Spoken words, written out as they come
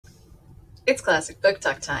It's classic book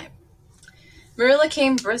talk time. Marilla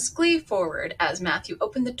came briskly forward as Matthew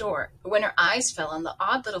opened the door, but when her eyes fell on the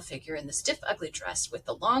odd little figure in the stiff, ugly dress with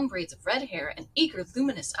the long braids of red hair and eager,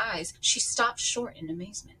 luminous eyes, she stopped short in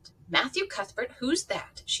amazement. "Matthew Cuthbert, who's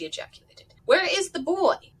that?" she ejaculated. "Where is the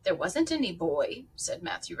boy?" "There wasn't any boy," said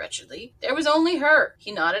Matthew wretchedly. "There was only her."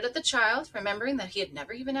 He nodded at the child, remembering that he had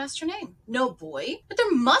never even asked her name. "No boy? But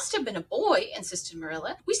there must have been a boy," insisted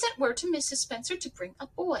Marilla. "We sent word to Mrs. Spencer to bring a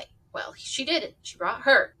boy." "Well, she didn't. She brought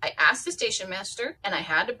her. I asked the station master, and I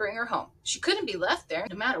had to bring her home. She couldn't be left there,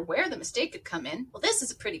 no matter where the mistake had come in." "Well, this is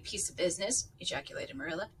a pretty piece of business," ejaculated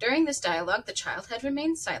Marilla. During this dialogue, the child had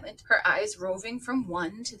remained silent, her eyes roving from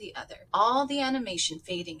one to the other, all the animation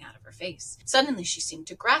fading out of her face. Suddenly she seemed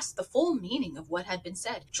to grasp the full meaning of what had been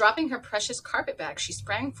said. Dropping her precious carpetbag, she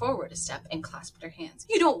sprang forward a step and clasped her hands.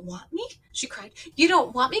 "You don't want me?" she cried. "You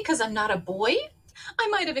don't want me because I'm not a boy?" "I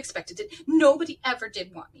might have expected it. Nobody ever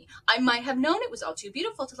did want me. I might have known it was all too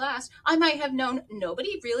beautiful to last. I might have known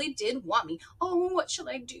nobody really did want me. Oh, what shall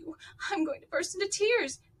I do? I'm going to burst into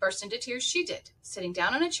tears." Burst into tears she did. Sitting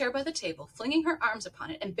down on a chair by the table, flinging her arms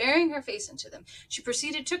upon it, and burying her face into them, she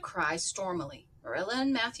proceeded to cry stormily. Marilla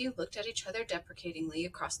and Matthew looked at each other deprecatingly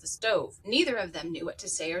across the stove. Neither of them knew what to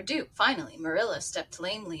say or do. Finally, Marilla stepped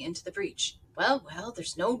lamely into the breach. Well,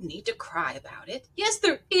 there's no need to cry about it." "Yes,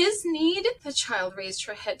 there is need." The child raised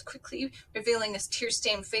her head quickly, revealing a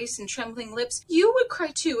tear-stained face and trembling lips. "You would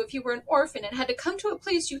cry too if you were an orphan and had to come to a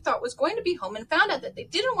place you thought was going to be home and found out that they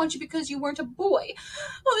didn't want you because you weren't a boy.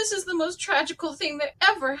 Oh, this is the most tragical thing that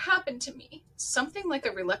ever happened to me." Something like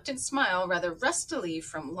a reluctant smile, rather rustily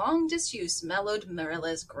from long disuse, mellowed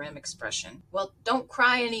Marilla's grim expression. "Well, don't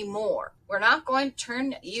cry any more. We're not going to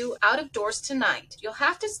turn you out of doors tonight. You'll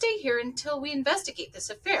have to stay here until we investigate this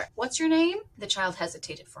affair. What's your name?" The child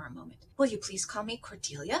hesitated for a moment. "Will you please call me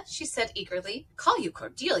Cordelia?" she said eagerly. "Call you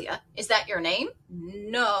Cordelia? Is that your name?"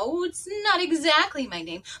 "No, it's not exactly my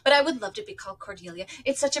name, but I would love to be called Cordelia.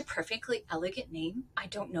 It's such a perfectly elegant name." "I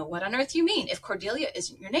don't know what on earth you mean. If Cordelia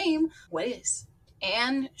isn't your name, what is?"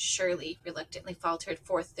 "Anne Shirley," reluctantly faltered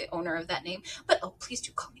forth the owner of that name. "But oh, please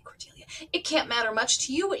do call me Cordelia. It can't matter much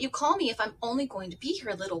to you what you call me if I'm only going to be here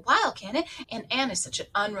a little while, can it? And Anne is such an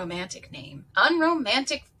unromantic name."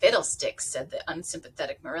 "Unromantic fiddlesticks," said the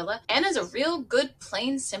unsympathetic Marilla. "Anne is a real good,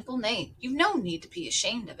 plain, simple name. You've no need to be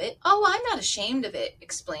ashamed of it." "Oh, I'm not ashamed of it,"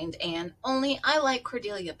 explained Anne. "Only I like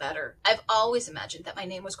Cordelia better. I've always imagined that my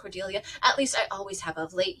name was Cordelia. At least I always have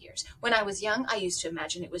of late years. When I was young, I used to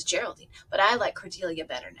imagine it was Geraldine, but I like Cordelia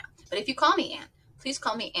better now. But if you call me Anne, please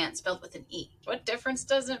call me Anne, spelled with an E." "What difference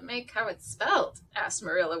does it make how it's spelled?" asked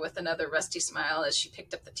Marilla with another rusty smile as she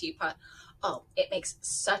picked up the teapot. "Oh, it makes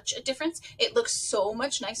such a difference. It looks so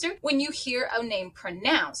much nicer when you hear a name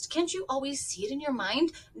pronounced. Can't you always see it in your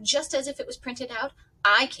mind, just as if it was printed out?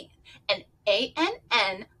 I can. And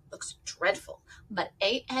A-N-N looks dreadful, but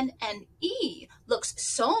A-N-N-E looks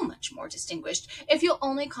so much more distinguished. If you'll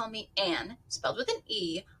only call me Anne, spelled with an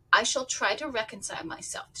E, I shall try to reconcile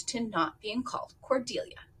myself to not being called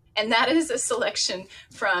Cordelia." And that is a selection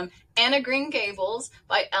from Anne of Green Gables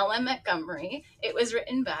by L.M. Montgomery. It was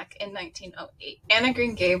written back in 1908. Anne of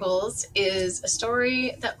Green Gables is a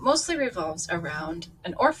story that mostly revolves around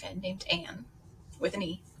an orphan named Anne, with an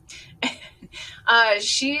E.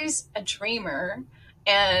 She's a dreamer,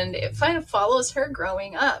 and it kind of follows her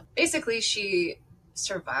growing up. Basically, she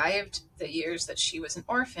survived the years that she was an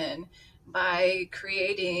orphan by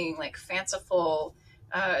creating like fanciful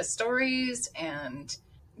stories and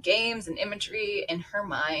games and imagery in her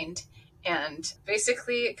mind. And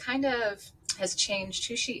basically it kind of has changed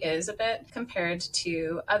who she is a bit compared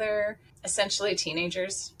to other essentially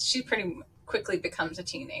teenagers. She pretty quickly becomes a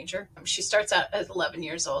teenager. She starts out as 11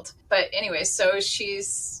 years old. But anyway, so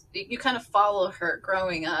you kind of follow her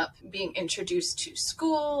growing up, being introduced to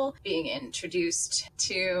school, being introduced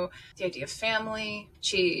to the idea of family.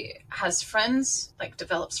 She has friends, like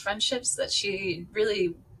develops friendships that she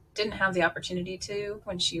really didn't have the opportunity to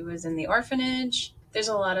when she was in the orphanage. There's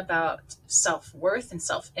a lot about self-worth and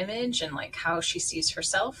self-image and like how she sees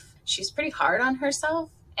herself. She's pretty hard on herself.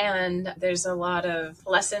 And there's a lot of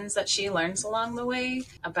lessons that she learns along the way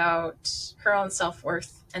about her own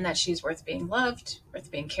self-worth and that she's worth being loved, worth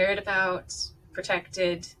being cared about,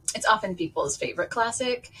 protected. It's often people's favorite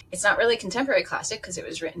classic. It's not really contemporary classic because it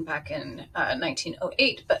was written back in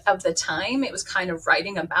 1908, but of the time, it was kind of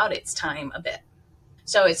writing about its time a bit.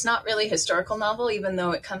 So it's not really a historical novel, even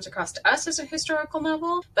though it comes across to us as a historical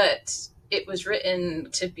novel, but it was written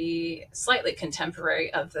to be slightly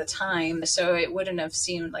contemporary of the time, so it wouldn't have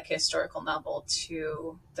seemed like a historical novel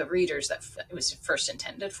to the readers that it was first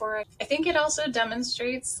intended for. I think it also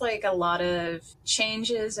demonstrates like a lot of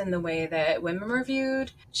changes in the way that women were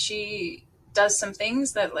viewed. She does some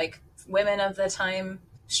things that like women of the time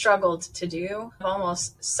struggled to do,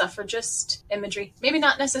 almost suffragist imagery. Maybe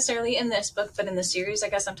not necessarily in this book, but in the series I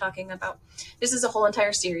guess I'm talking about. This is a whole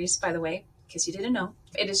entire series, by the way, in case you didn't know.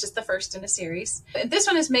 It is just the first in a series. This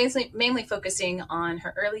one is mainly focusing on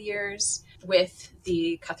her early years with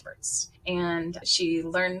the Cuthberts. And she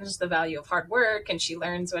learns the value of hard work, and she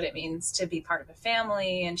learns what it means to be part of a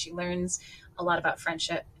family, and she learns a lot about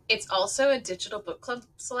friendship. It's also a digital book club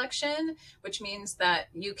selection, which means that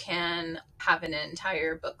you can have an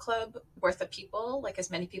entire book club worth of people, like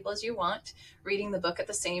as many people as you want, reading the book at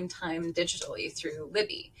the same time digitally through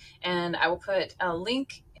Libby. And I will put a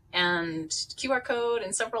link and QR code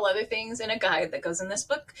and several other things in a guide that goes in this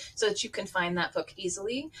book so that you can find that book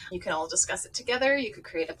easily. You can all discuss it together. You could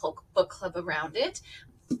create a book club around it.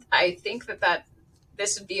 I think that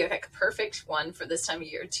this would be like a perfect one for this time of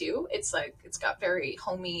year too. It's got very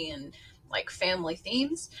homey and like family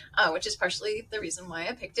themes, which is partially the reason why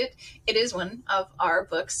I picked it. It is one of our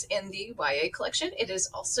books in the YA collection. It is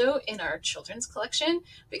also in our children's collection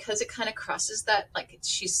because it kind of crosses that, like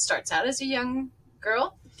she starts out as a young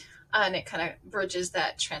girl, and it kind of bridges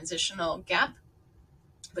that transitional gap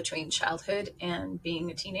between childhood and being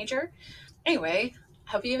a teenager. Anyway,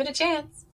 hope you give it a chance.